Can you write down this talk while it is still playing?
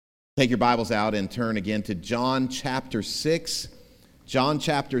Take your Bibles out and turn again to John chapter 6. John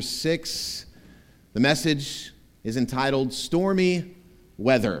chapter 6. The message is entitled Stormy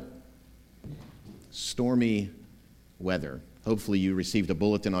Weather. Stormy weather. Hopefully you received a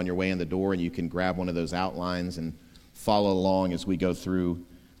bulletin on your way in the door and you can grab one of those outlines and follow along as we go through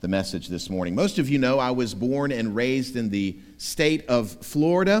the message this morning. Most of you know I was born and raised in the state of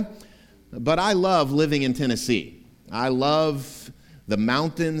Florida, but I love living in Tennessee. I love the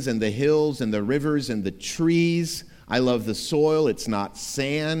mountains and the hills and the rivers and the trees. I love the soil. It's not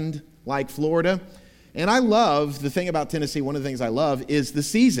sand like Florida. And I love, the thing about Tennessee, one of the things I love is the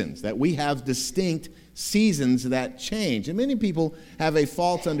seasons, that we have distinct seasons that change. And many people have a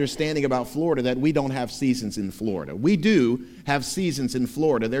false understanding about Florida that we don't have seasons in Florida. We do have seasons in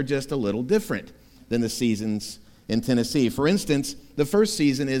Florida. They're just a little different than the seasons in Tennessee. For instance, the first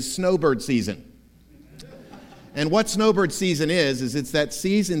season is snowbird season. And what snowbird season is it's that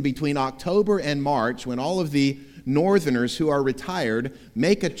season between October and March when all of the northerners who are retired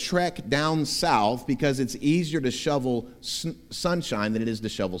make a trek down south because it's easier to shovel sunshine than it is to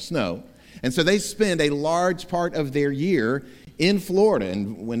shovel snow. And so they spend a large part of their year in Florida.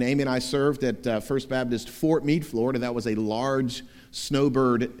 And when Amy and I served at First Baptist Fort Meade, Florida, that was a large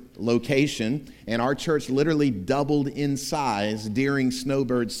snowbird location. And our church literally doubled in size during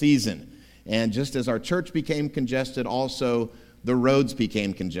snowbird season. And just as our church became congested, also the roads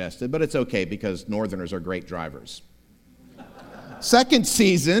became congested. But it's okay because northerners are great drivers. Second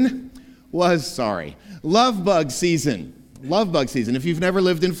season was, love bug season. Love bug season. If you've never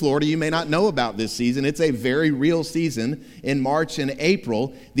lived in Florida, you may not know about this season. It's a very real season in March and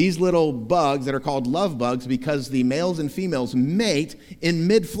April. These little bugs that are called love bugs because the males and females mate in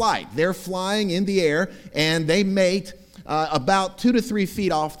mid-flight. They're flying in the air and they mate about 2 to 3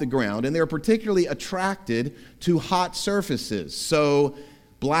 feet off the ground, and they're particularly attracted to hot surfaces. So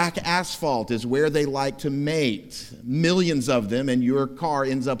black asphalt is where they like to mate. Millions of them, and your car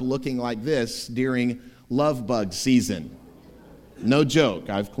ends up looking like this during love bug season. No joke.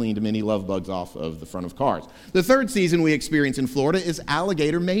 I've cleaned many love bugs off of the front of cars. The third season we experience in Florida is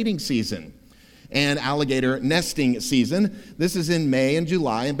alligator mating season and alligator nesting season. This is in May and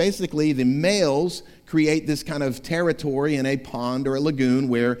July, and basically the males create this kind of territory in a pond or a lagoon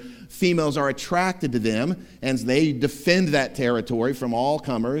where females are attracted to them, and they defend that territory from all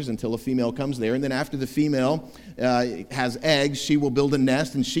comers until a female comes there. And then after the female has eggs, she will build a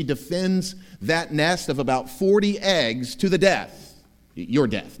nest, and she defends that nest of about 40 eggs to the death. Your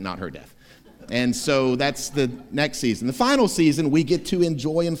death, not her death. And so that's the next season. The final season we get to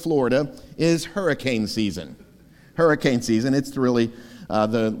enjoy in Florida is hurricane season. Hurricane season, it's really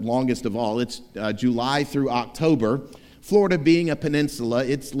the longest of all. It's July through October. Florida being a peninsula,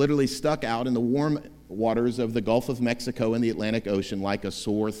 it's literally stuck out in the warm waters of the Gulf of Mexico and the Atlantic Ocean like a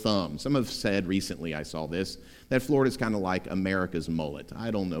sore thumb. Some have said recently, I saw this, that Florida's kind of like America's mullet.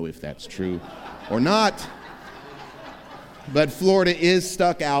 I don't know if that's true or not. But Florida is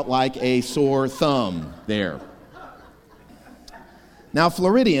stuck out like a sore thumb there. Now,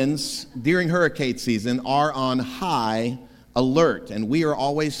 Floridians, during hurricane season, are on high alert, and we are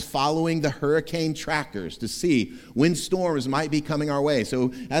always following the hurricane trackers to see when storms might be coming our way.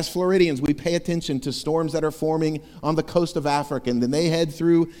 So as Floridians, we pay attention to storms that are forming on the coast of Africa, and then they head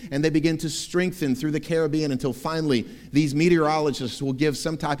through and they begin to strengthen through the Caribbean until finally these meteorologists will give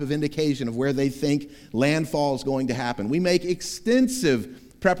some type of indication of where they think landfall is going to happen. We make extensive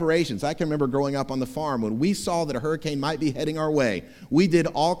preparations. I can remember growing up on the farm when we saw that a hurricane might be heading our way. We did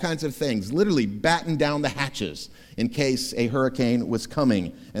all kinds of things, literally batten down the hatches in case a hurricane was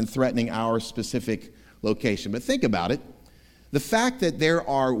coming and threatening our specific location. But think about it. The fact that there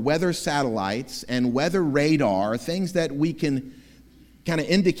are weather satellites and weather radar, things that we can kind of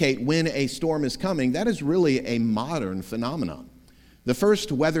indicate when a storm is coming, that is really a modern phenomenon. The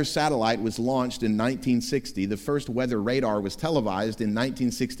first weather satellite was launched in 1960. The first weather radar was televised in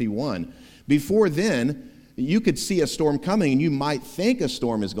 1961. Before then, you could see a storm coming and you might think a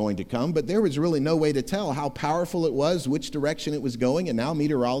storm is going to come, but there was really no way to tell how powerful it was, which direction it was going, and now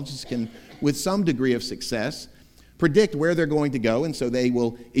meteorologists can, with some degree of success, predict where they're going to go, and so they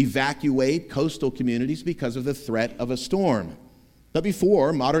will evacuate coastal communities because of the threat of a storm. But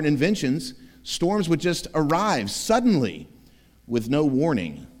before modern inventions, storms would just arrive suddenly with no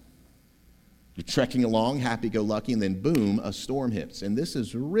warning. You're trekking along, happy-go-lucky, and then boom, a storm hits. And this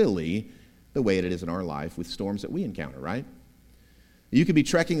is really the way it is in our life with storms that we encounter, right? You could be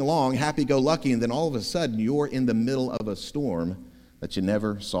trekking along, happy-go-lucky, and then all of a sudden you're in the middle of a storm that you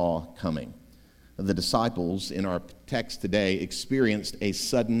never saw coming. The disciples in our text today experienced a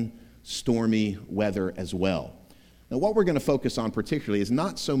sudden stormy weather as well. Now, what we're going to focus on particularly is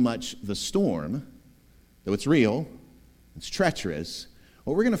not so much the storm, though it's real, it's treacherous.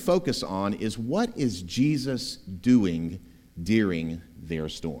 What we're going to focus on is what is Jesus doing during their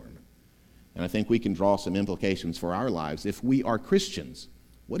storm. And I think we can draw some implications for our lives if we are Christians.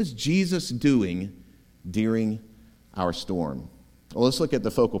 What is Jesus doing during our storm? Well, let's look at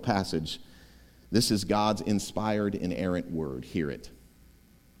the focal passage. This is God's inspired, inerrant word. Hear it.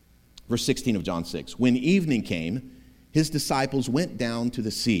 Verse 16 of John 6. When evening came, his disciples went down to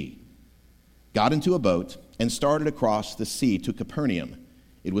the sea, got into a boat, and started across the sea to Capernaum.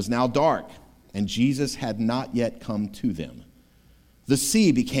 It was now dark, and Jesus had not yet come to them. The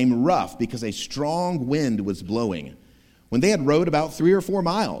sea became rough because a strong wind was blowing. When they had rowed about 3 or 4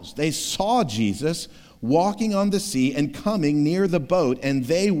 miles, they saw Jesus walking on the sea and coming near the boat, and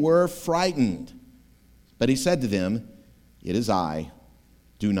they were frightened. But he said to them, "It is I,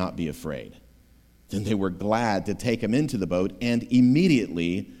 do not be afraid." Then they were glad to take him into the boat, and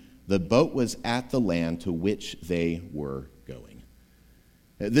immediately the boat was at the land to which they were going.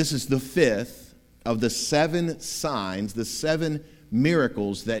 This is the 5th of the 7 signs, the 7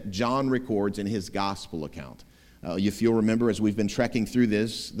 miracles that John records in his gospel account. If you'll remember, as we've been trekking through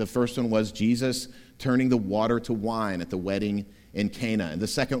this, the first one was Jesus turning the water to wine at the wedding in Cana. And the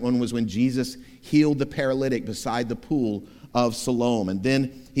second one was when Jesus healed the paralytic beside the pool of Siloam. And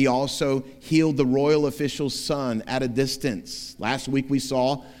then he also healed the royal official's son at a distance. Last week we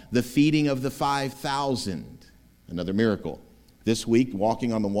saw the feeding of the 5,000, another miracle. This week,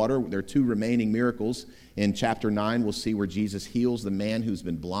 walking on the water, there are 2 remaining miracles. In chapter 9, we'll see where Jesus heals the man who's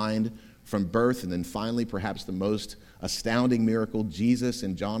been blind from birth. And then finally, perhaps the most astounding miracle, Jesus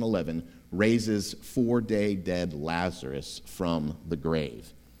in John 11 raises 4-day dead Lazarus from the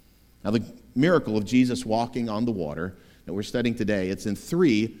grave. Now, the miracle of Jesus walking on the water that we're studying today, it's in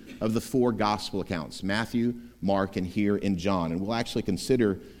 3 of the 4 gospel accounts, Matthew, Mark, and here in John. And we'll actually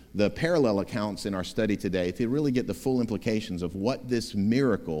consider the parallel accounts in our study today to really get the full implications of what this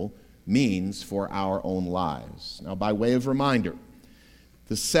miracle means for our own lives. Now, by way of reminder,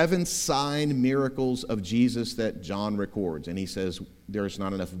 the 7 sign miracles of Jesus that John records, and he says there's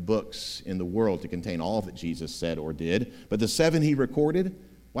not enough books in the world to contain all that Jesus said or did, but the 7 he recorded,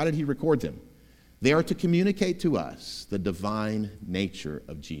 why did he record them? They are to communicate to us the divine nature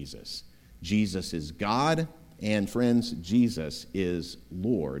of Jesus. Jesus is God, and friends, Jesus is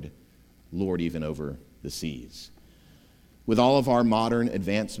Lord, Lord even over the seas. With all of our modern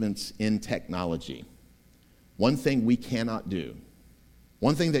advancements in technology, one thing we cannot do,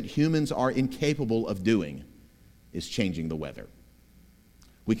 one thing that humans are incapable of doing, is changing the weather.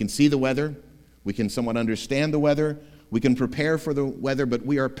 We can see the weather, we can somewhat understand the weather, we can prepare for the weather, but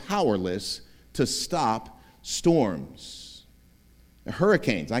we are powerless to stop storms.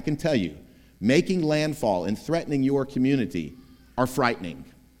 Hurricanes, I can tell you, making landfall and threatening your community are frightening.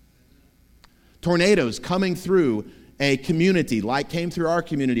 Tornadoes coming through a community like came through our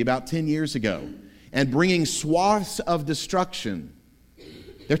community about 10 years ago and bringing swaths of destruction,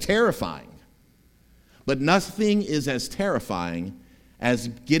 they're terrifying. But nothing is as terrifying as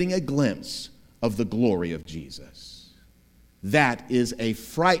getting a glimpse of the glory of Jesus. That is a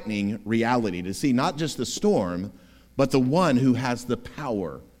frightening reality, to see not just the storm, but the one who has the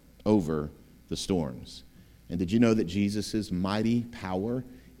power over the storms. And did you know that Jesus' mighty power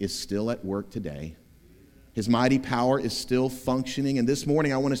is still at work today? His mighty power is still functioning. And this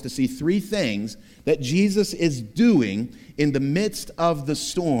morning I want us to see 3 things that Jesus is doing in the midst of the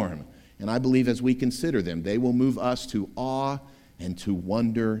storm. And I believe as we consider them, they will move us to awe and to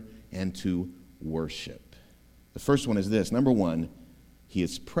wonder and to worship. The first one is this. Number 1, he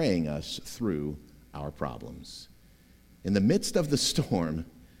is praying us through our problems. In the midst of the storm,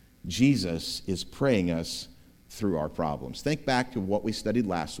 Jesus is praying us through our problems. Think back to what we studied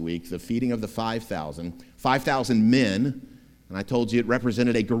last week, the feeding of the 5,000 men, and I told you it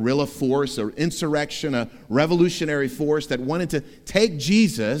represented a guerrilla force, or insurrection, a revolutionary force that wanted to take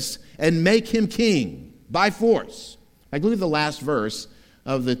Jesus and make him king by force. I believe the last verse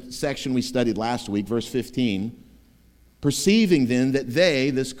of the section we studied last week, verse 15, perceiving then that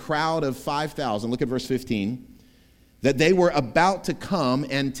they, this crowd of 5,000, look at verse 15, that they were about to come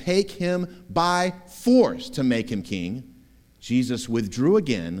and take him by force to make him king, Jesus withdrew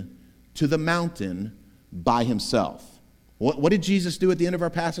again to the mountain by himself. What did Jesus do at the end of our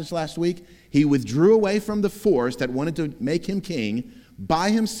passage last week? He withdrew away from the force that wanted to make him king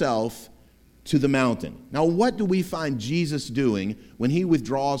by himself to the mountain. Now, what do we find Jesus doing when he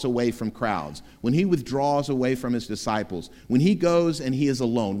withdraws away from crowds, when he withdraws away from his disciples, when he goes and he is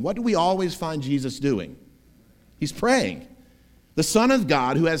alone? What do we always find Jesus doing? He's praying. The Son of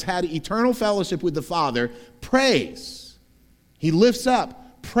God, who has had eternal fellowship with the Father, prays. He lifts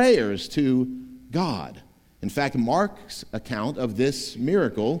up prayers to God. In fact, Mark's account of this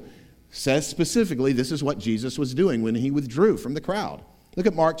miracle says specifically this is what Jesus was doing when he withdrew from the crowd. Look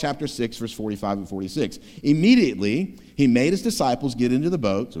at Mark chapter 6, verse 45 and 46. Immediately, he made his disciples get into the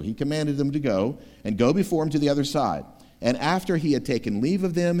boat, so he commanded them to go, and go before him to the other side. And after he had taken leave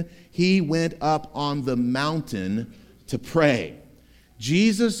of them, he went up on the mountain to pray.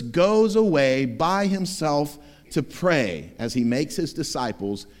 Jesus goes away by himself to pray as he makes his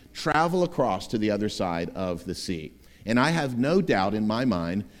disciples travel across to the other side of the sea. And I have no doubt in my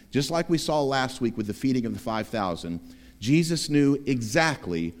mind, just like we saw last week with the feeding of the 5,000, Jesus knew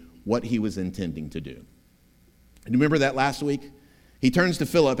exactly what he was intending to do. And remember that last week? He turns to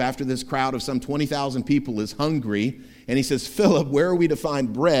Philip after this crowd of some 20,000 people is hungry, and he says, Philip, where are we to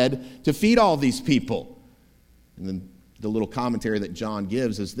find bread to feed all these people? And then the little commentary that John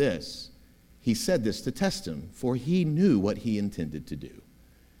gives is this. He said this to test him, for he knew what he intended to do.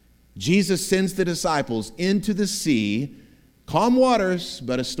 Jesus sends the disciples into the sea, calm waters,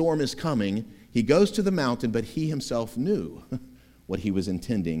 but a storm is coming. He goes to the mountain, but he himself knew what he was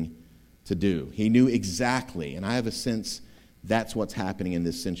intending to do. He knew exactly, and I have a sense that's what's happening in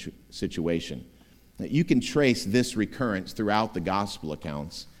this situation. You can trace this recurrence throughout the gospel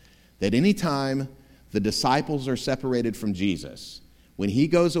accounts, that anytime the disciples are separated from Jesus, when he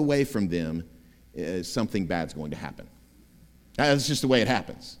goes away from them, something bad's going to happen. That's just the way it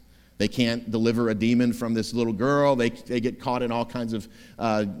happens. They can't deliver a demon from this little girl. They get caught in all kinds of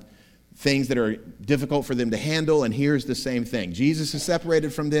things that are difficult for them to handle, and here's the same thing. Jesus is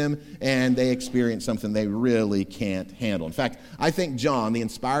separated from them, and they experience something they really can't handle. In fact, I think John, the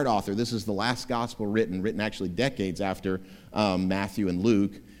inspired author, this is the last gospel written actually decades after Matthew and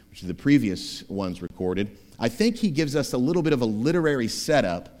Luke, which are the previous ones recorded. I think he gives us a little bit of a literary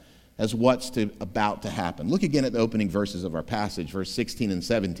setup as what's about to happen. Look again at the opening verses of our passage, verse 16 and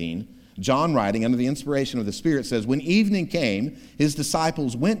 17. John, writing under the inspiration of the Spirit, says, when evening came, his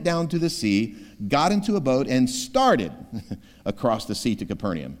disciples went down to the sea, got into a boat, and started across the sea to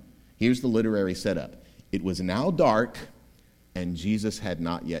Capernaum. Here's the literary setup. It was now dark, and Jesus had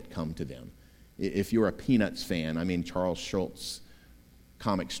not yet come to them. If you're a Peanuts fan, I mean Charles Schulz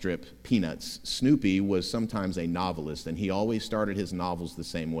comic strip Peanuts, Snoopy was sometimes a novelist, and he always started his novels the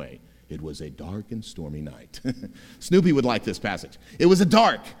same way. It was a dark and stormy night. Snoopy would like this passage. It was a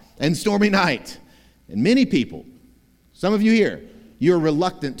dark and stormy night. And many people, some of you here, you're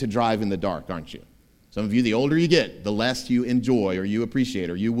reluctant to drive in the dark, aren't you? Some of you, the older you get, the less you enjoy or you appreciate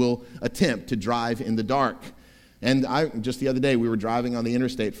or you will attempt to drive in the dark. And just the other day, we were driving on the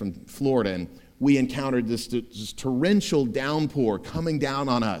interstate from Florida, and we encountered this torrential downpour coming down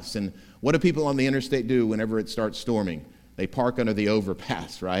on us. And what do people on the interstate do whenever it starts storming? They park under the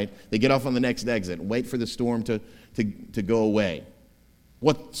overpass, right? They get off on the next exit and wait for the storm to go away.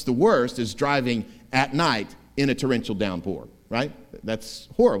 What's the worst is driving at night in a torrential downpour, right? That's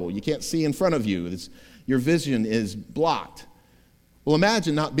horrible. You can't see in front of you. Your vision is blocked. Well,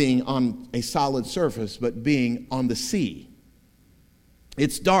 imagine not being on a solid surface, but being on the sea.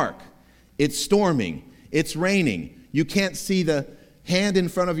 It's dark. It's storming. It's raining. You can't see the hand in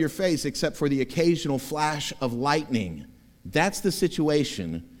front of your face except for the occasional flash of lightning. That's the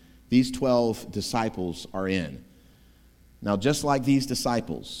situation these 12 disciples are in. Now, just like these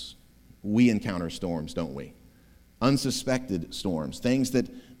disciples, we encounter storms, don't we? Unsuspected storms, things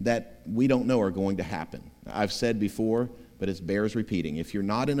that we don't know are going to happen. I've said before, but it bears repeating. If you're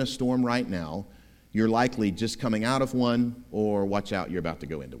not in a storm right now, you're likely just coming out of one, or watch out, you're about to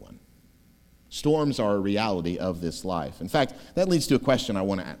go into one. Storms are a reality of this life. In fact, that leads to a question I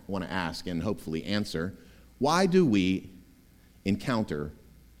want to ask and hopefully answer. Why do we encounter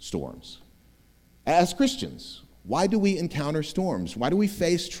storms? As Christians, why do we encounter storms? Why do we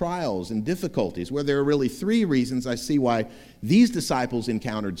face trials and difficulties? Well, there are really three reasons I see why these disciples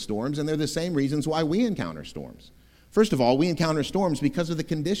encountered storms, and they're the same reasons why we encounter storms. First of all, we encounter storms because of the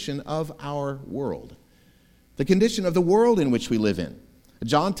condition of our world, the condition of the world in which we live in.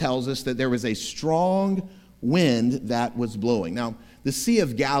 John tells us that there was a strong wind that was blowing. Now, the Sea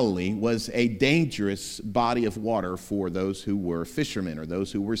of Galilee was a dangerous body of water for those who were fishermen or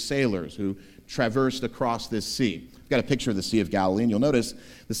those who were sailors who traversed across this sea. I've got a picture of the Sea of Galilee, and you'll notice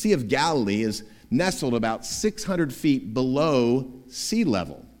the Sea of Galilee is nestled about 600 feet below sea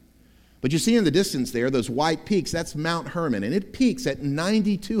level. But you see in the distance there, those white peaks, that's Mount Hermon, and it peaks at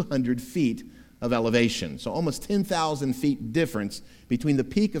 9,200 feet of elevation. So almost 10,000 feet difference between the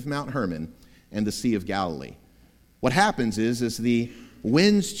peak of Mount Hermon and the Sea of Galilee. What happens is the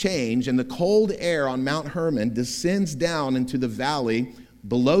winds change and the cold air on Mount Hermon descends down into the valley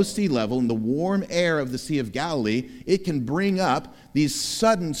below sea level in the warm air of the Sea of Galilee, it can bring up these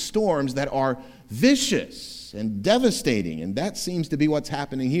sudden storms that are vicious and devastating. And that seems to be what's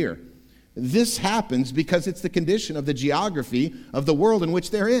happening here. This happens because it's the condition of the geography of the world in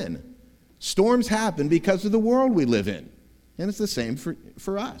which they're in. Storms happen because of the world we live in. And it's the same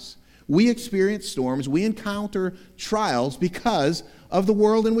for us. We experience storms, we encounter trials because of the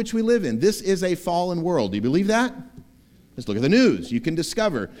world in which we live in. This is a fallen world. Do you believe that? Let's look at the news. You can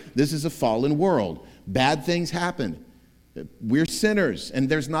discover this is a fallen world. Bad things happen. We're sinners, and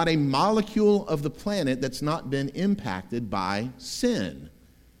there's not a molecule of the planet that's not been impacted by sin.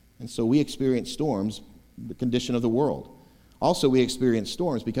 And so we experience storms, the condition of the world. Also, we experience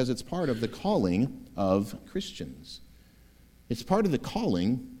storms because it's part of the calling of Christians. It's part of the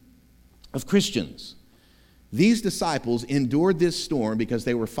calling of Christians. These disciples endured this storm because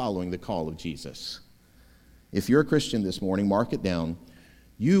they were following the call of Jesus. If you're a Christian this morning, mark it down.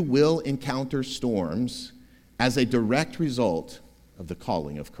 You will encounter storms as a direct result of the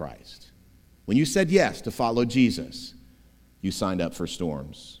calling of Christ. When you said yes to follow Jesus, you signed up for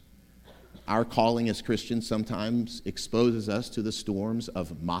storms. Our calling as Christians sometimes exposes us to the storms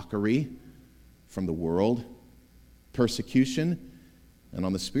of mockery from the world, persecution, and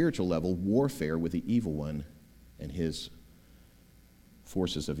on the spiritual level, warfare with the evil one and his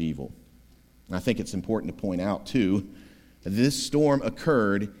forces of evil. And I think it's important to point out, too, that this storm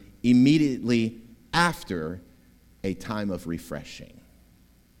occurred immediately after a time of refreshing.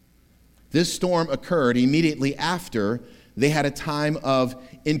 This storm occurred immediately after they had a time of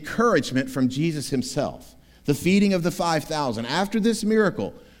encouragement from Jesus himself. The feeding of the 5,000. After this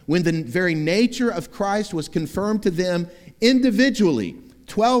miracle, when the very nature of Christ was confirmed to them individually,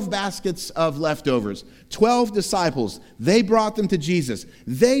 12 baskets of leftovers, 12 disciples, they brought them to Jesus.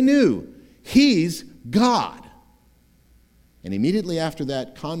 They knew he's God. And immediately after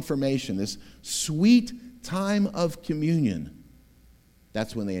that confirmation, this sweet time of communion,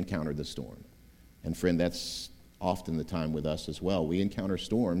 that's when they encountered the storm. And friend, that's often the time with us as well. We encounter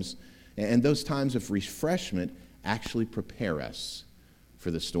storms, and those times of refreshment actually prepare us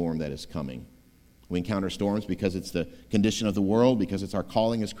for the storm that is coming. We encounter storms because it's the condition of the world, because it's our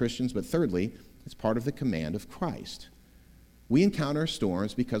calling as Christians, but thirdly, it's part of the command of Christ. We encounter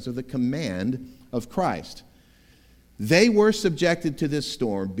storms because of the command of Christ. They were subjected to this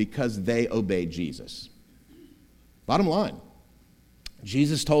storm because they obeyed Jesus. Bottom line,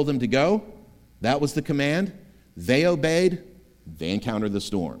 Jesus told them to go. That was the command. They obeyed. They encountered the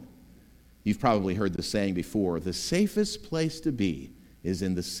storm. You've probably heard the saying before, the safest place to be is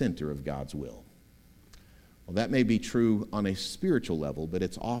in the center of God's will. Well, that may be true on a spiritual level, but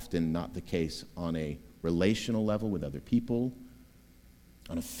it's often not the case on a relational level with other people,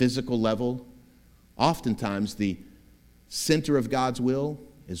 on a physical level. Oftentimes, the center of God's will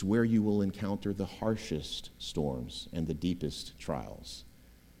is where you will encounter the harshest storms and the deepest trials.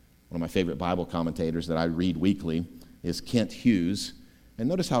 One of my favorite Bible commentators that I read weekly is Kent Hughes. And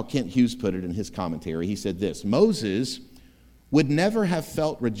notice how Kent Hughes put it in his commentary. He said this: Moses would never have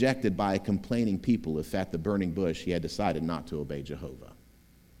felt rejected by a complaining people if at the burning bush he had decided not to obey Jehovah.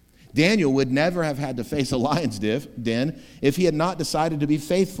 Daniel would never have had to face a lion's den if he had not decided to be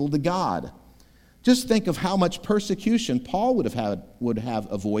faithful to God. Just think of how much persecution Paul would have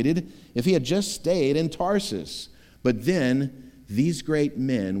avoided if he had just stayed in Tarsus. But then these great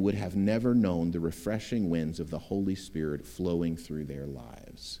men would have never known the refreshing winds of the Holy Spirit flowing through their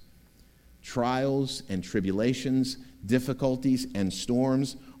lives. Trials and tribulations, difficulties and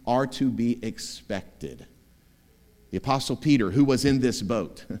storms are to be expected. The Apostle Peter, who was in this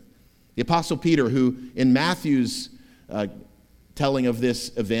boat, the Apostle Peter, who in Matthew's telling of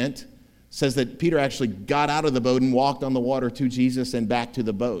this event, says that Peter actually got out of the boat and walked on the water to Jesus and back to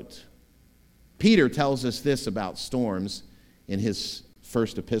the boat. Peter tells us this about storms in his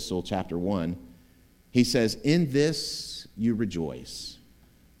first epistle, chapter 1. He says, "In this you rejoice,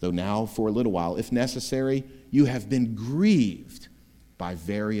 though now for a little while, if necessary, you have been grieved by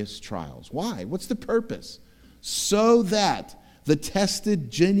various trials." Why? What's the purpose? So that the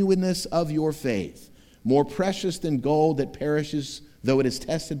tested genuineness of your faith, more precious than gold that perishes though it is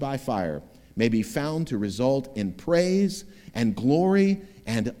tested by fire, may be found to result in praise and glory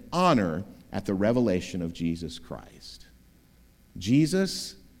and honor at the revelation of Jesus Christ.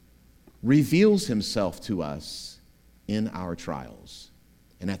 Jesus reveals himself to us in our trials.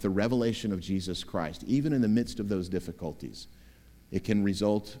 And at the revelation of Jesus Christ, even in the midst of those difficulties, it can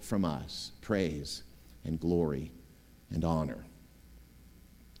result from us praise and glory and honor.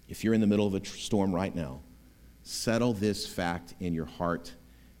 If you're in the middle of a storm right now, settle this fact in your heart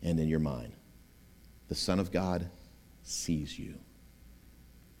and in your mind. The Son of God sees you.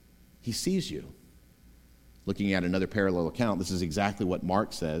 He sees you. Looking at another parallel account, this is exactly what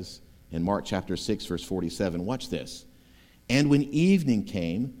Mark says in Mark chapter 6, verse 47. Watch this. And when evening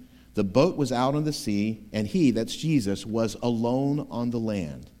came, the boat was out on the sea, and he, that's Jesus, was alone on the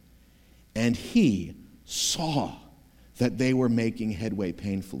land. And he saw that they were making headway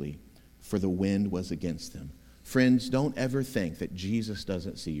painfully, for the wind was against them. Friends, don't ever think that Jesus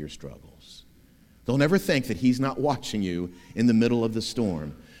doesn't see your struggles. Don't ever think that he's not watching you in the middle of the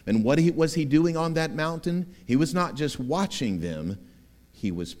storm. And what was he doing on that mountain? He was not just watching them,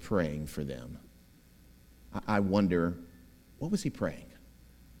 he was praying for them. I wonder, what was he praying?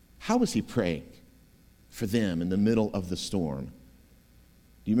 How was he praying for them in the middle of the storm?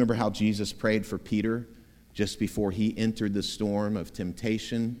 Do you remember how Jesus prayed for Peter just before he entered the storm of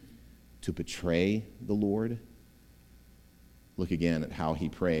temptation to betray the Lord? Look again at how he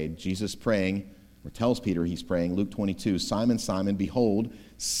prayed. Jesus praying, or tells Peter he's praying, Luke 22, Simon, Simon, behold,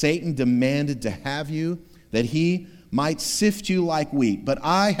 Satan demanded to have you, that he might sift you like wheat. But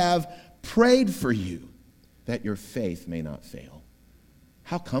I have prayed for you, that your faith may not fail.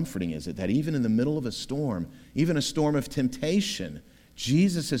 How comforting is it that even in the middle of a storm, even a storm of temptation,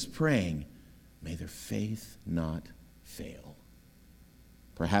 Jesus is praying, may their faith not fail.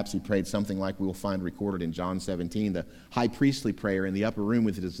 Perhaps he prayed something like we will find recorded in John 17, the high priestly prayer in the upper room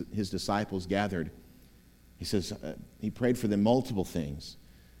with his disciples gathered. He says he prayed for them multiple things.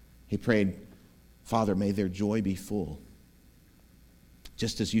 He prayed, Father, may their joy be full.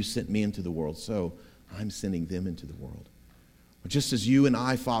 Just as you sent me into the world, so I'm sending them into the world. Or just as you and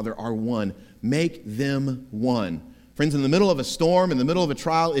I, Father, are one, make them one. Friends, in the middle of a storm, in the middle of a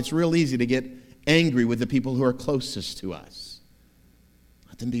trial, it's real easy to get angry with the people who are closest to us.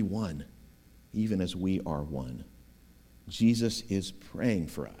 Let them be one, even as we are one. Jesus is praying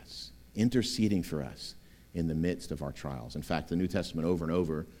for us, interceding for us in the midst of our trials. In fact, the New Testament over and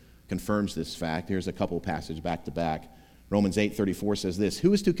over confirms this fact. Here's a couple passages back to back. Romans 8:34 says this,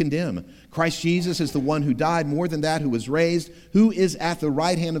 who is to condemn? Christ Jesus is the one who died, more than that, who was raised, who is at the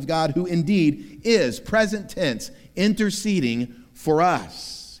right hand of God, who indeed is, present tense, interceding for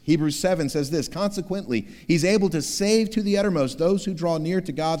us. Hebrews 7 says this, consequently, he's able to save to the uttermost those who draw near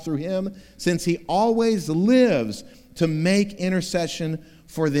to God through him, since he always lives to make intercession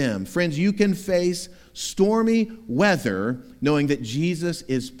for them. Friends, you can face stormy weather knowing that Jesus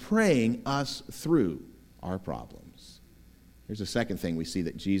is praying us through our problems. Here's a second thing we see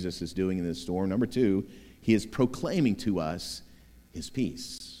that Jesus is doing in this storm. Number two, he is proclaiming to us his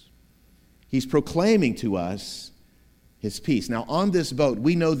peace. He's proclaiming to us his peace. Now, on this boat,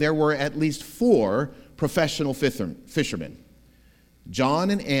 we know there were at least 4 professional fishermen. John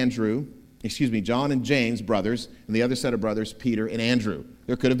and James, brothers, and the other set of brothers, Peter and Andrew.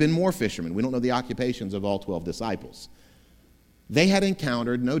 There could have been more fishermen. We don't know the occupations of all 12 disciples. They had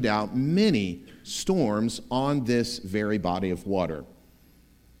encountered, no doubt, many storms on this very body of water.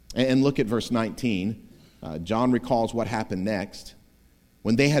 And look at verse 19. John recalls what happened next.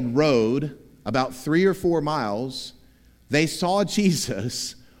 When they had rowed about 3 or 4 miles, they saw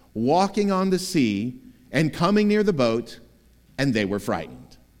Jesus walking on the sea and coming near the boat, and they were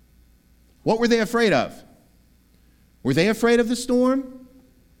frightened. What were they afraid of? Were they afraid of the storm?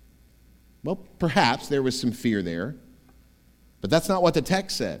 Well, perhaps there was some fear there, but that's not what the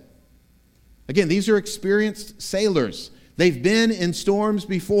text said. Again, these are experienced sailors. They've been in storms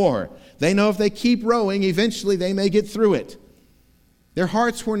before. They know if they keep rowing, eventually they may get through it. Their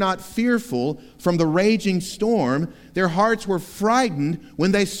hearts were not fearful from the raging storm. Their hearts were frightened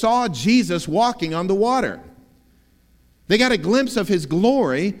when they saw Jesus walking on the water. They got a glimpse of his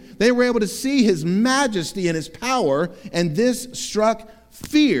glory. They were able to see his majesty and his power, and this struck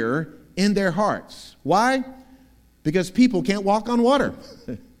fear in their hearts. Why? Because people can't walk on water.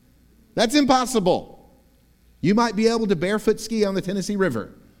 That's impossible. You might be able to barefoot ski on the Tennessee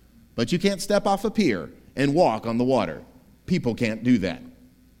River, but you can't step off a pier and walk on the water. People can't do that.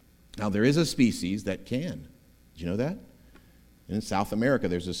 Now, there is a species that can. Did you know that? In South America,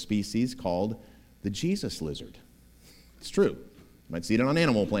 there's a species called the Jesus lizard. It's true. You might see it on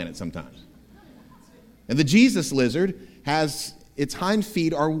Animal Planet sometimes. And the Jesus lizard has, its hind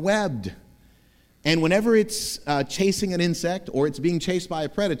feet are webbed. And whenever it's chasing an insect or it's being chased by a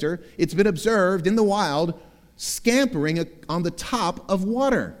predator, it's been observed in the wild scampering on the top of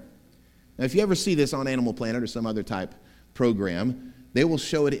water. Now, if you ever see this on Animal Planet or some other type program, they will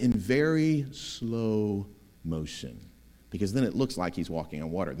show it in very slow motion because then it looks like he's walking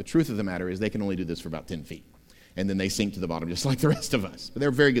on water. The truth of the matter is they can only do this for about 10 feet. And then they sink to the bottom just like the rest of us. But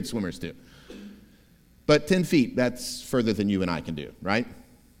they're very good swimmers too. But 10 feet, that's further than you and I can do, right?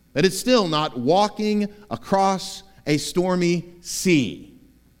 But it's still not walking across a stormy sea.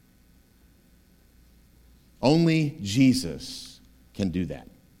 Only Jesus can do that.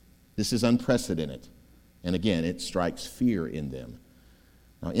 This is unprecedented. And again, it strikes fear in them.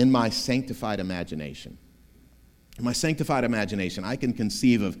 Now, in my sanctified imagination, I can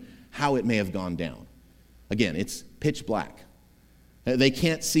conceive of how it may have gone down. Again, it's pitch black. They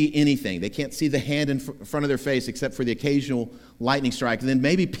can't see anything. They can't see the hand in front of their face except for the occasional lightning strike. And then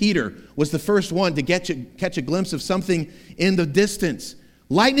maybe Peter was the first one to catch a glimpse of something in the distance.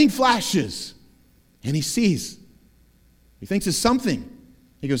 Lightning flashes, and he sees. He thinks it's something.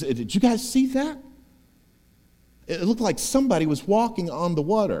 He goes, "Did you guys see that? It looked like somebody was walking on the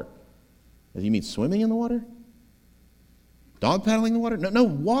water." You mean swimming in the water? Dog paddling in the water? No,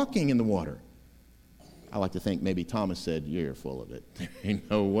 walking in the water. I like to think maybe Thomas said, "You're full of it. There ain't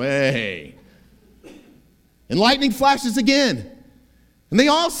no way." And lightning flashes again. And they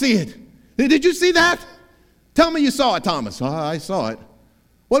all see it. "Did you see that? Tell me you saw it, Thomas." "I saw it."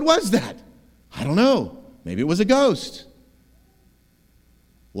 "What was that?" "I don't know. Maybe it was a ghost."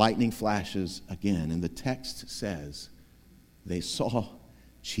 Lightning flashes again. And the text says they saw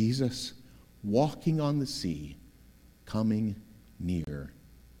Jesus walking on the sea, coming near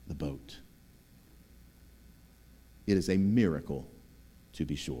the boat. It is a miracle, to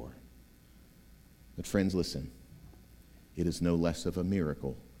be sure. But friends, listen. It is no less of a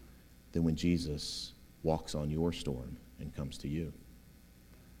miracle than when Jesus walks on your storm and comes to you.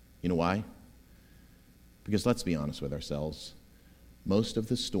 You know why? Because let's be honest with ourselves. Most of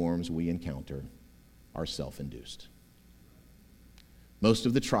the storms we encounter are self-induced. Most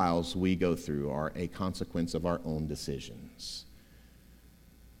of the trials we go through are a consequence of our own decisions.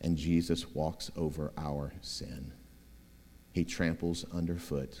 And Jesus walks over our sin. He tramples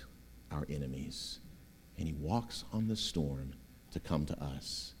underfoot our enemies. And he walks on the storm to come to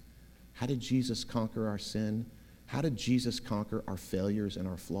us. How did Jesus conquer our sin? How did Jesus conquer our failures and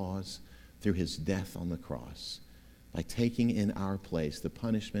our flaws? Through his death on the cross. By taking in our place the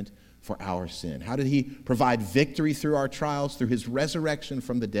punishment for our sin. How did he provide victory through our trials? Through his resurrection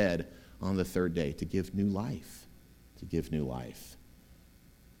from the dead on the third day to give new life. To give new life.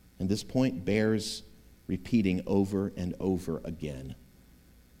 And this point bears repeating over and over again.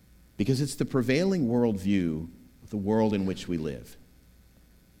 Because it's the prevailing worldview of the world in which we live.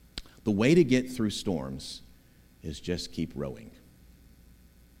 The way to get through storms is just keep rowing.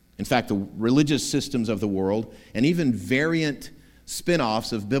 In fact, the religious systems of the world, and even variant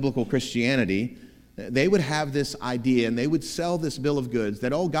spin-offs of biblical Christianity, they would have this idea, and they would sell this bill of goods,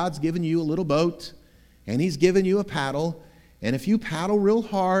 that, God's given you a little boat, and he's given you a paddle, and if you paddle real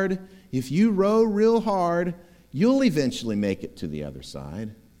hard, if you row real hard, you'll eventually make it to the other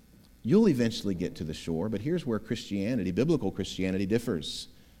side. You'll eventually get to the shore, but here's where Christianity, biblical Christianity, differs.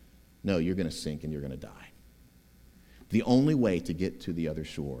 No, you're going to sink and you're going to die. The only way to get to the other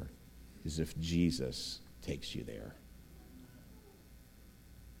shore is if Jesus takes you there.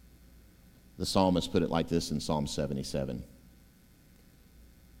 The psalmist put it like this in Psalm 77.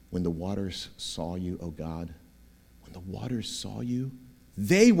 When the waters saw you, O God, when the waters saw you,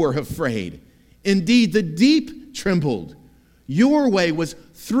 they were afraid. Indeed, the deep trembled. Your way was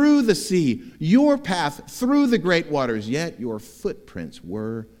through the sea, your path through the great waters, yet your footprints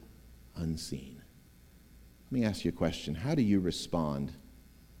were unseen. Let me ask you a question. How do you respond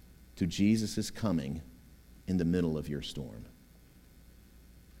to Jesus' coming in the middle of your storm?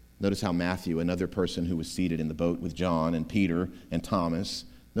 Notice how Matthew, another person who was seated in the boat with John and Peter and Thomas,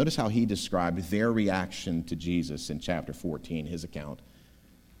 notice how he described their reaction to Jesus in chapter 14, his account.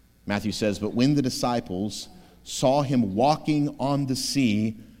 Matthew says, "But when the disciples saw him walking on the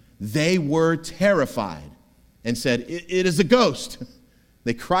sea, they were terrified and said, 'It is a ghost.'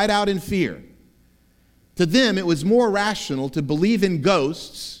 They cried out in fear. To them, it was more rational to believe in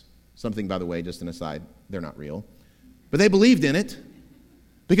ghosts. Something, by the way, just an aside, they're not real. But they believed in it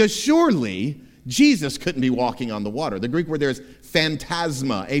because surely Jesus couldn't be walking on the water. The Greek word there is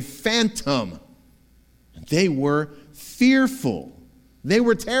phantasma, a phantom. They were fearful. They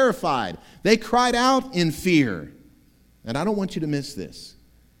were terrified. They cried out in fear. And I don't want you to miss this.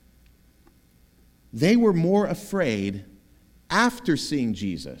 They were more afraid after seeing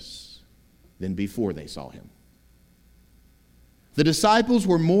Jesus than before they saw him. The disciples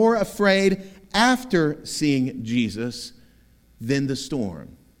were more afraid after seeing Jesus than the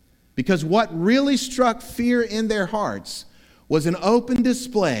storm. Because what really struck fear in their hearts was an open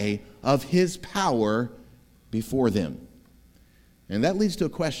display of his power before them. And that leads to a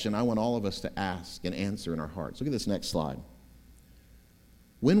question I want all of us to ask and answer in our hearts. Look at this next slide.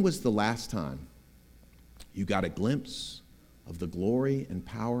 When was the last time You got a glimpse of the glory and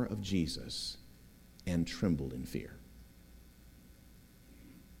power of Jesus and trembled in fear.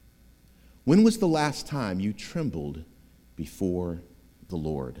 When was the last time you trembled before the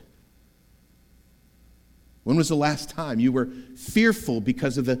Lord? When was the last time you were fearful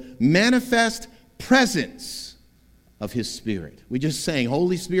because of the manifest presence of His Spirit? We just sang,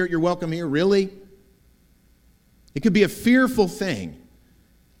 Holy Spirit, you're welcome here. Really? It could be a fearful thing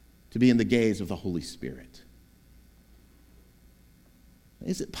to be in the gaze of the Holy Spirit.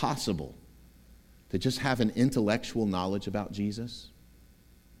 Is it possible to just have an intellectual knowledge about Jesus?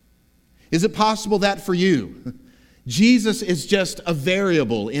 Is it possible that for you, Jesus is just a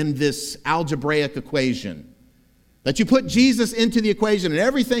variable in this algebraic equation? That you put Jesus into the equation and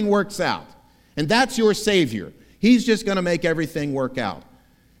everything works out. And that's your Savior. He's just going to make everything work out.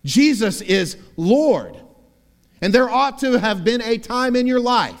 Jesus is Lord. And there ought to have been a time in your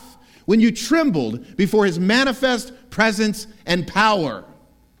life when you trembled before His manifest presence and power.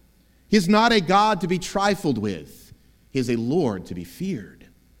 He is not a God to be trifled with. He is a Lord to be feared.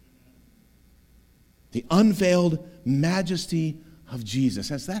 The unveiled majesty of Jesus.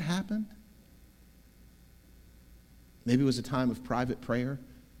 Has that happened? Maybe it was a time of private prayer.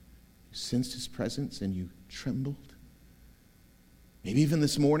 You sensed His presence and you trembled. Maybe even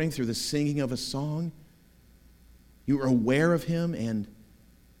this morning through the singing of a song, you were aware of Him and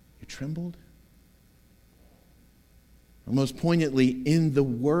you trembled. Or most poignantly, in the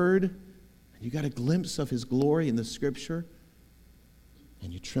Word, you got a glimpse of His glory in the Scripture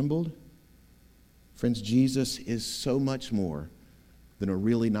and you trembled. Friends, Jesus is so much more than a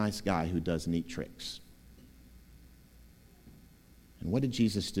really nice guy who does neat tricks. And what did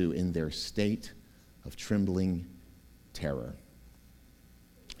Jesus do in their state of trembling terror?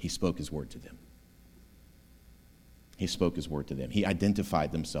 He spoke His word to them. He spoke His word to them. He identified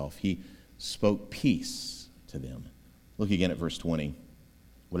Himself. He spoke peace to them. Look again at verse 20.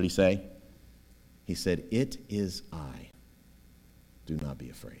 What did He say? He said, "It is I. Do not be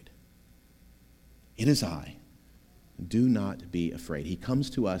afraid." It is I. Do not be afraid. He comes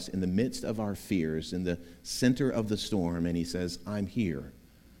to us in the midst of our fears, in the center of the storm, and He says, I'm here.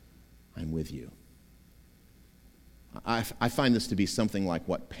 I'm with you. I find this to be something like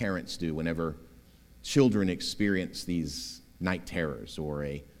what parents do whenever children experience these night terrors or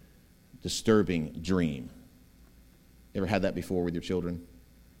a disturbing dream. You ever had that before with your children?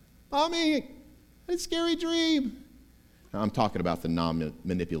 Mommy, I had a scary dream. Now, I'm talking about the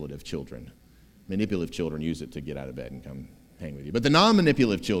non-manipulative children. Manipulative children use it to get out of bed and come hang with you. But the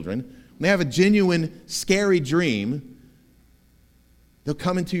non-manipulative children, when they have a genuine, scary dream, they'll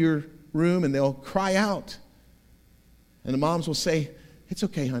come into your room and they'll cry out. And the moms will say, "It's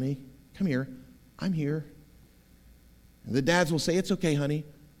okay, honey. Come here. I'm here." And the dads will say, "It's okay, honey.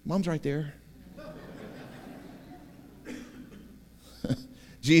 Mom's right there."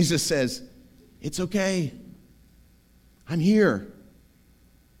 Jesus says, "It's okay. I'm here."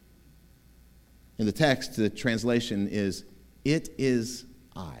 In the text, the translation is, "It is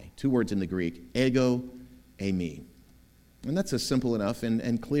I." 2 words in the Greek, ego, eimi. And that's a simple enough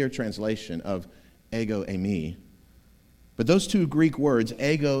and clear translation of ego, eimi. But those 2 Greek words,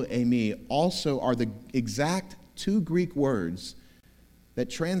 ego, eimi, also are the exact 2 Greek words that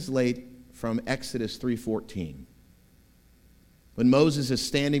translate from Exodus 3:14. When Moses is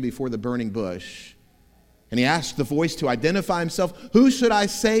standing before the burning bush, and he asks the voice to identify himself, "Who should I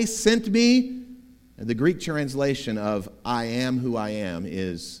say sent me?" And the Greek translation of "I am who I am"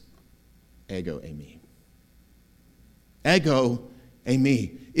 is ego, eimi. Ego,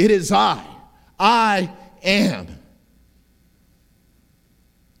 eimi. It is I. I am.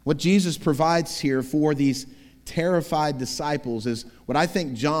 What Jesus provides here for these terrified disciples is what I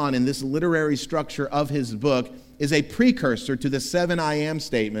think John, in this literary structure of his book, is a precursor to the 7 I am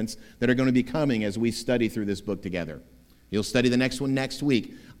statements that are going to be coming as we study through this book together. You'll study the next one next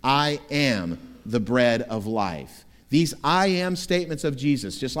week. I am the bread of life. These I am statements of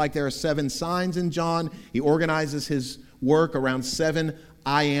Jesus, just like there are 7 signs in John, he organizes his work around 7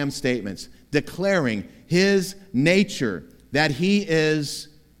 I am statements, declaring his nature, that he is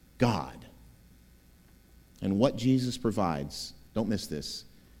God. And what Jesus provides, don't miss this,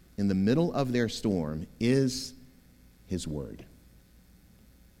 in the middle of their storm is his word.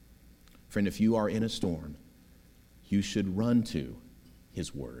 Friend, if you are in a storm, you should run to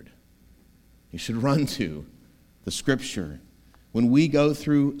his word. You should run to the Scripture. When we go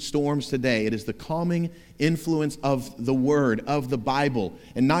through storms today, it is the calming influence of the Word, of the Bible,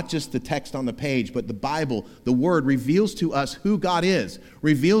 and not just the text on the page, but the Bible, the Word, reveals to us who God is,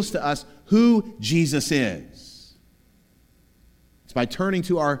 reveals to us who Jesus is. It's by turning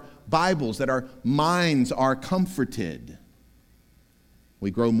to our Bibles that our minds are comforted.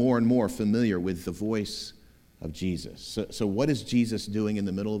 We grow more and more familiar with the voice of Jesus. So what is Jesus doing in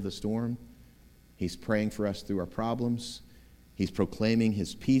the middle of the storm? He's praying for us through our problems. He's proclaiming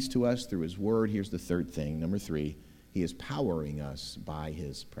his peace to us through his word. Here's the third thing. Number 3, he is powering us by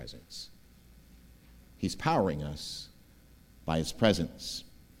his presence. He's powering us by his presence.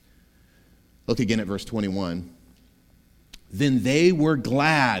 Look again at verse 21. Then they were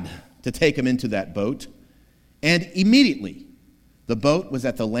glad to take him into that boat, and immediately the boat was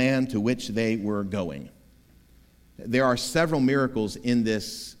at the land to which they were going. There are several miracles in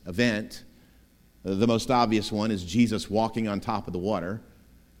this event. The most obvious one is Jesus walking on top of the water.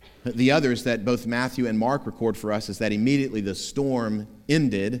 The others that both Matthew and Mark record for us is that immediately the storm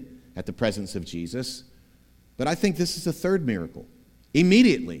ended at the presence of Jesus. But I think this is the third miracle.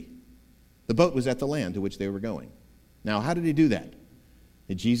 Immediately, the boat was at the land to which they were going. Now, how did he do that?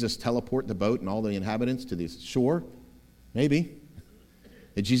 Did Jesus teleport the boat and all the inhabitants to the shore? Maybe.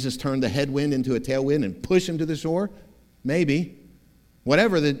 Did Jesus turn the headwind into a tailwind and push him to the shore? Maybe.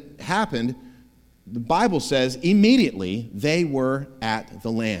 Whatever that happened, the Bible says immediately they were at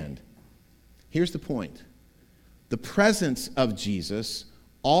the land. Here's the point. The presence of Jesus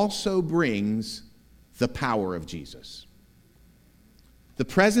also brings the power of Jesus. The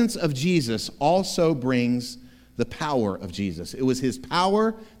presence of Jesus also brings the power of Jesus. It was his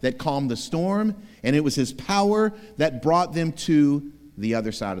power that calmed the storm, and it was his power that brought them to the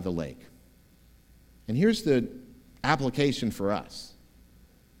other side of the lake. And here's the application for us.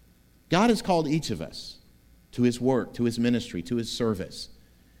 God has called each of us to his work, to his ministry, to his service.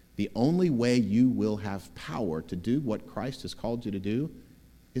 The only way you will have power to do what Christ has called you to do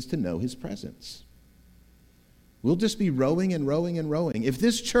is to know his presence. We'll just be rowing and rowing and rowing. If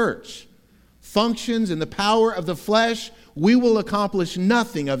this church functions in the power of the flesh, we will accomplish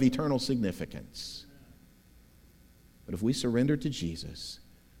nothing of eternal significance. But if we surrender to Jesus,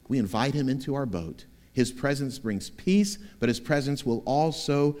 we invite him into our boat. His presence brings peace, but his presence will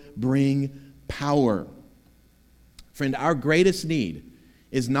also bring power. Friend, our greatest need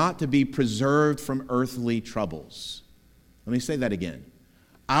is not to be preserved from earthly troubles. Let me say that again.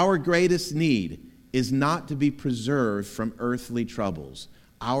 Our greatest need is not to be preserved from earthly troubles.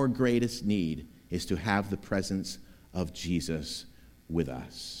 Our greatest need is to have the presence of Jesus with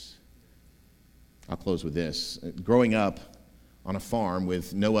us. I'll close with this. Growing up on a farm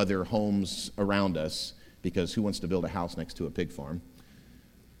with no other homes around us, because who wants to build a house next to a pig farm?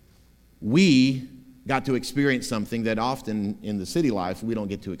 We got to experience something that often in the city life we don't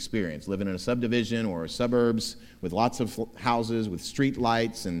get to experience. Living in a subdivision or suburbs with lots of houses with street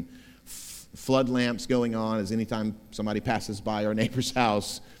lights and flood lamps going on as anytime somebody passes by our neighbor's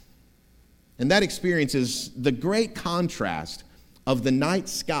house. And that experience is the great contrast of the night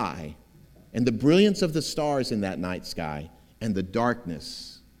sky and the brilliance of the stars in that night sky and the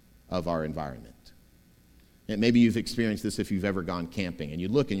darkness of our environment. And maybe you've experienced this if you've ever gone camping and you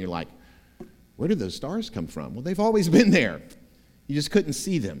look and you're like, where did those stars come from? Well, they've always been there. You just couldn't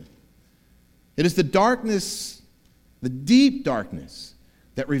see them. It is the darkness, the deep darkness,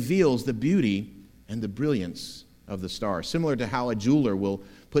 that reveals the beauty and the brilliance of the stars. Similar to how a jeweler will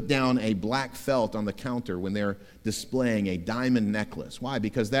put down a black felt on the counter when they're displaying a diamond necklace. Why?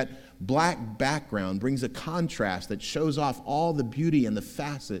 Because that black background brings a contrast that shows off all the beauty and the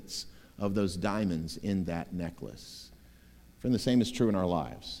facets of those diamonds in that necklace. Friend, the same is true in our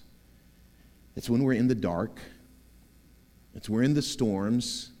lives. It's when we're in the dark, it's when we're in the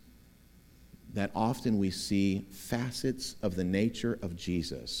storms, that often we see facets of the nature of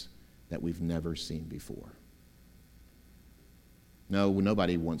Jesus that we've never seen before. No,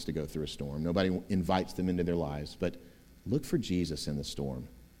 nobody wants to go through a storm. Nobody invites them into their lives. But look for Jesus in the storm.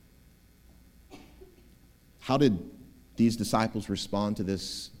 How did these disciples respond to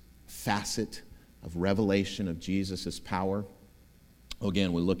this facet of revelation of Jesus' power?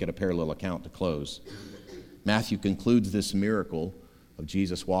 Again, we'll look at a parallel account to close. Matthew concludes this miracle of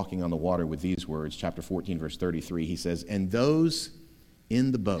Jesus walking on the water with these words, chapter 14, verse 33. He says, "And those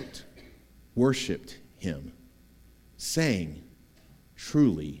in the boat worshipped him, saying,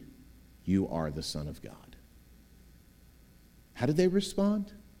 'Truly, you are the Son of God.'" How did they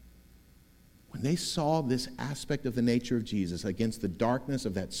respond? When they saw this aspect of the nature of Jesus against the darkness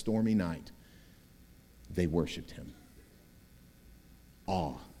of that stormy night, they worshiped him.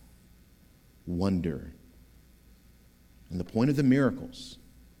 Awe, wonder. And the point of the miracles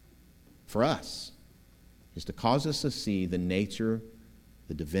for us is to cause us to see the nature,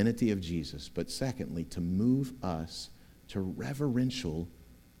 the divinity of Jesus, but secondly, to move us to reverential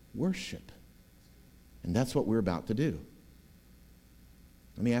worship. And that's what we're about to do.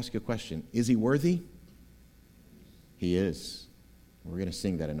 Let me ask you a question. Is he worthy? He is. We're going to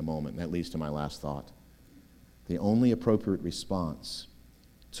sing that in a moment, and that leads to my last thought. The only appropriate response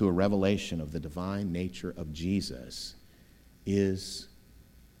to a revelation of the divine nature of Jesus is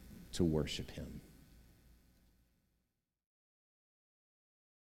to worship him.